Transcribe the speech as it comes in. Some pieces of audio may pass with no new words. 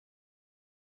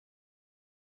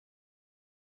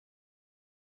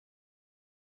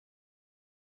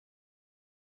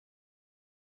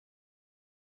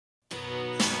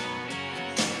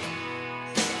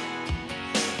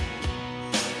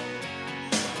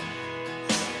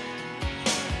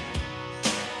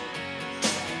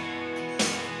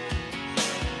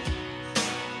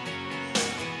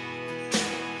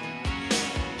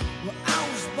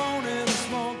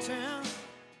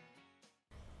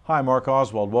Hi, Mark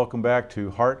Oswald. Welcome back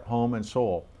to Heart, Home, and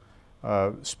Soul.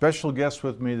 Special guest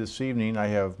with me this evening, I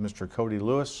have Mr. Cody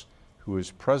Lewis, who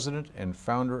is president and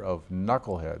founder of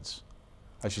Knuckleheads.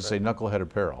 I should say Knucklehead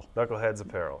Apparel. Knuckleheads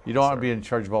Apparel. You don't want to be in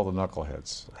charge of all the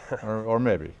knuckleheads, or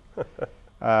maybe.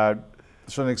 So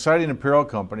an exciting apparel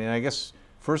company, and I guess,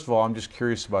 first of all, I'm just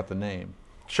curious about the name.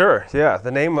 Sure, yeah.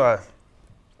 The name,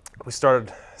 we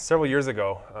started several years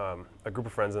ago. A group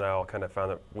of friends and I all kind of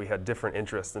found that we had different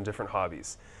interests and different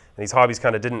hobbies. And these hobbies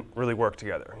kind of didn't really work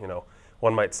together. You know,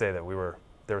 one might say that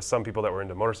there were some people that were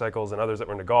into motorcycles and others that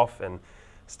were into golf, and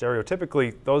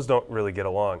stereotypically, those don't really get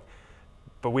along.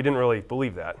 But we didn't really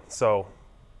believe that. So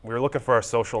we were looking for our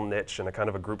social niche and a kind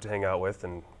of a group to hang out with,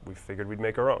 and we figured we'd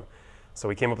make our own. So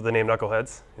we came up with the name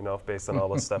Knuckleheads, you know, based on all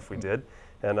the stuff we did,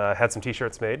 and had some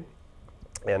t-shirts made.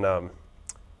 And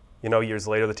you know, years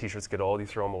later, the t-shirts get old, you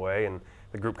throw them away, and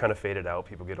the group kind of faded out.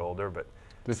 People get older, but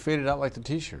They faded out like the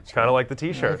t-shirts. kind of like the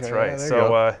t-shirts, Okay, right?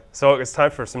 yeah, So it's time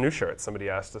for some new shirts. Somebody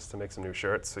asked us to make some new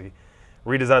shirts. So we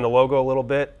redesigned the logo a little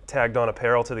bit, tagged on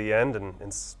apparel to the end, and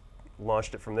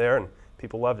launched it from there, and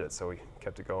people loved it, so we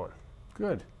kept it going.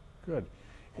 Good, good.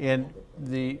 And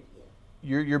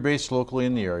you're based locally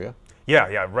in the area.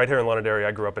 Yeah, right here in Londonderry.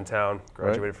 I grew up in town,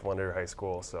 graduated from Londonderry High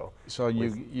School. So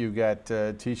you got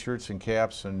t-shirts and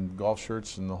caps and golf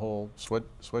shirts and the whole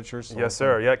sweatshirts? Yes,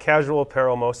 sir. Yeah, casual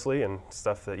apparel mostly, and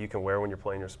stuff that you can wear when you're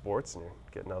playing your sports and you're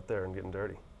getting out there and getting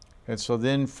dirty. And so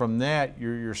then from that,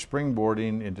 you're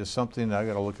springboarding into something, I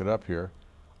got to look it up here,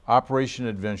 Operation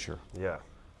Adventure. Yeah.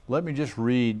 Let me just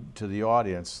read to the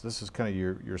audience. This is kind of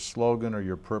your slogan or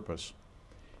your purpose.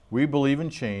 We believe in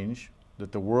change,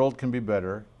 that the world can be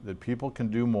better, that people can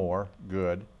do more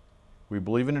good. We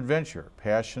believe in adventure,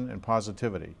 passion, and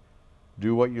positivity.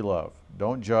 Do what you love.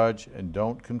 Don't judge and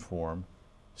don't conform.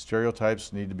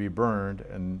 Stereotypes need to be burned,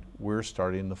 and we're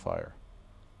starting the fire.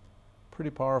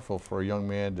 Pretty powerful for a young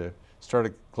man to start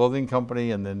a clothing company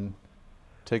and then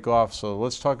take off. So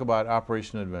let's talk about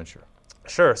Operation Adventure.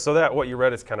 Sure. So that what you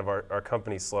read is kind of our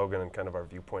company's slogan and kind of our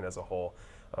viewpoint as a whole.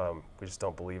 We just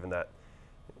don't believe in that,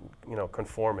 you know,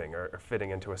 conforming or fitting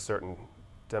into a certain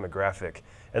demographic.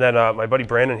 And then my buddy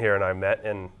Brandon here and I met,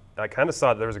 and I kind of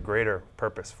saw that there was a greater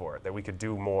purpose for it, that we could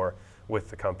do more with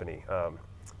the company.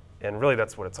 And really,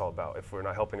 that's what it's all about. If we're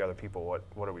not helping other people,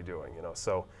 what are we doing? You know.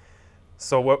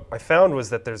 So what I found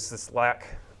was that there's this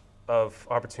lack of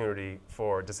opportunity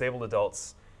for disabled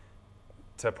adults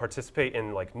to participate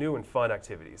in like new and fun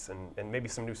activities and maybe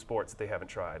some new sports that they haven't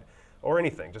tried, or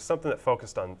anything, just something that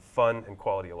focused on fun and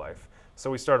quality of life. So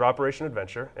we started Operation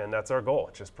Adventure, and that's our goal,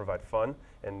 just provide fun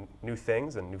and new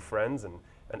things and new friends and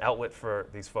an outlet for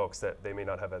these folks that they may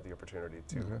not have had the opportunity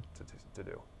to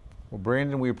do. Well,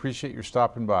 Brandon, we appreciate your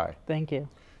stopping by. Thank you.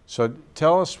 So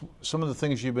tell us some of the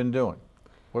things you've been doing.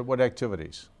 What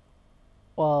activities?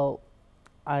 Well,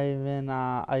 I've been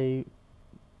I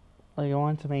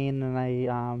went to Maine and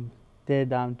I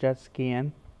did jet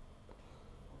skiing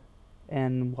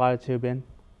and water tubing.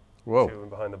 Whoa! Tubing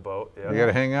behind the boat. Yeah. You got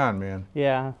to hang on, man.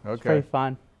 Yeah, it's Okay. pretty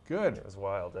fun. Good. It was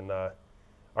wild. And our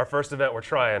first event, we're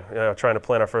trying to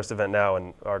plan our first event now,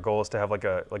 and our goal is to have like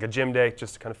a gym day,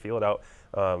 just to kind of feel it out.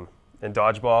 And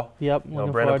dodgeball. Yep. You know,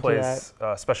 Looking Brandon forward plays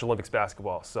to Special Olympics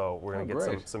basketball, so we're going to get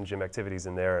great. some gym activities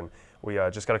in there. And we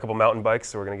just got a couple mountain bikes,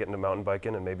 so we're going to get into mountain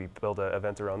biking and maybe build an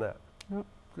event around that. Yep.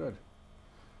 Good.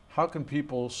 How can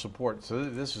people support? So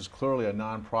this is clearly a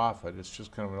nonprofit. It's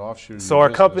just kind of an offshoot of So your our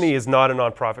business. company is not a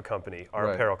nonprofit company, our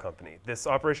Right. apparel company. This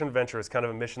Operation Adventure is kind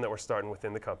of a mission that we're starting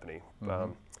within the company.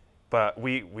 But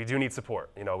we do need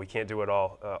support. You know, we can't do it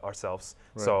all ourselves.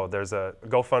 Right. So there's a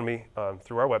GoFundMe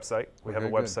through our website. We have a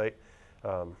Okay, good. website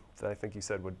that I think you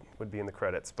said would be in the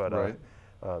credits. But Right.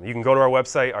 you can go to our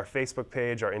website, our Facebook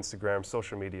page, our Instagram.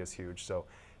 Social media is huge. So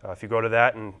if you go to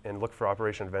that and look for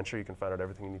Operation Adventure, you can find out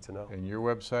everything you need to know. And your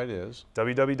website is?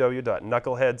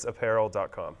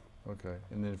 www.knuckleheadsapparel.com. Okay.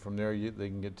 And then from there, they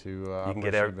can get to You can Operation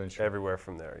get Adventure. everywhere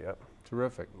from there. Yep.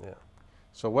 Terrific. Yeah.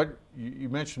 So what you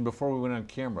mentioned before we went on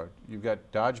camera, you've got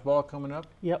dodgeball coming up?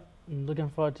 Yep. I'm looking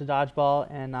forward to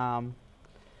dodgeball and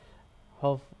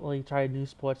hopefully try new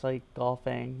sports like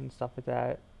golfing and stuff like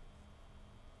that.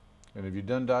 And have you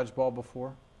done dodgeball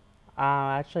before?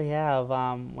 I actually have.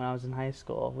 When I was in high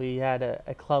school, we had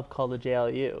a club called the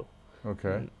JLU.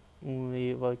 Okay. And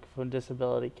we like for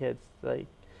disability kids, like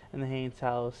in the Haynes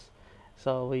house.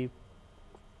 So we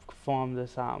formed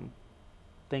this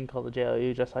thing called the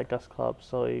JLU, just like us club.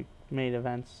 So we made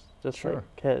events just Sure.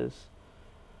 like kids.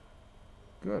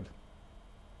 Good.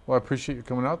 Well, I appreciate you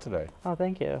coming out today. Oh,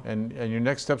 thank you. And your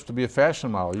next step's to be a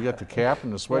fashion model. You got the cap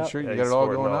and the sweatshirt. Yeah, You got it all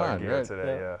sporting going all our on. gear Right? today,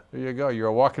 Yep. yeah. There you go. You're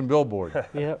a walking billboard.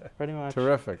 Yep, pretty much.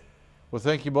 Terrific. Well,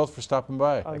 thank you both for stopping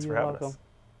by. Oh, Thanks you're for having welcome. us.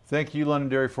 Thank you,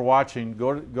 Londonderry, for watching.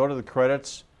 Go to the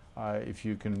credits. If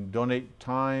you can donate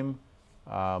time,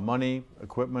 money,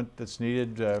 equipment that's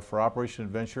needed for Operation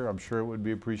Adventure, I'm sure it would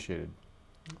be appreciated.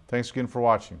 Thanks again for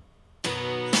watching.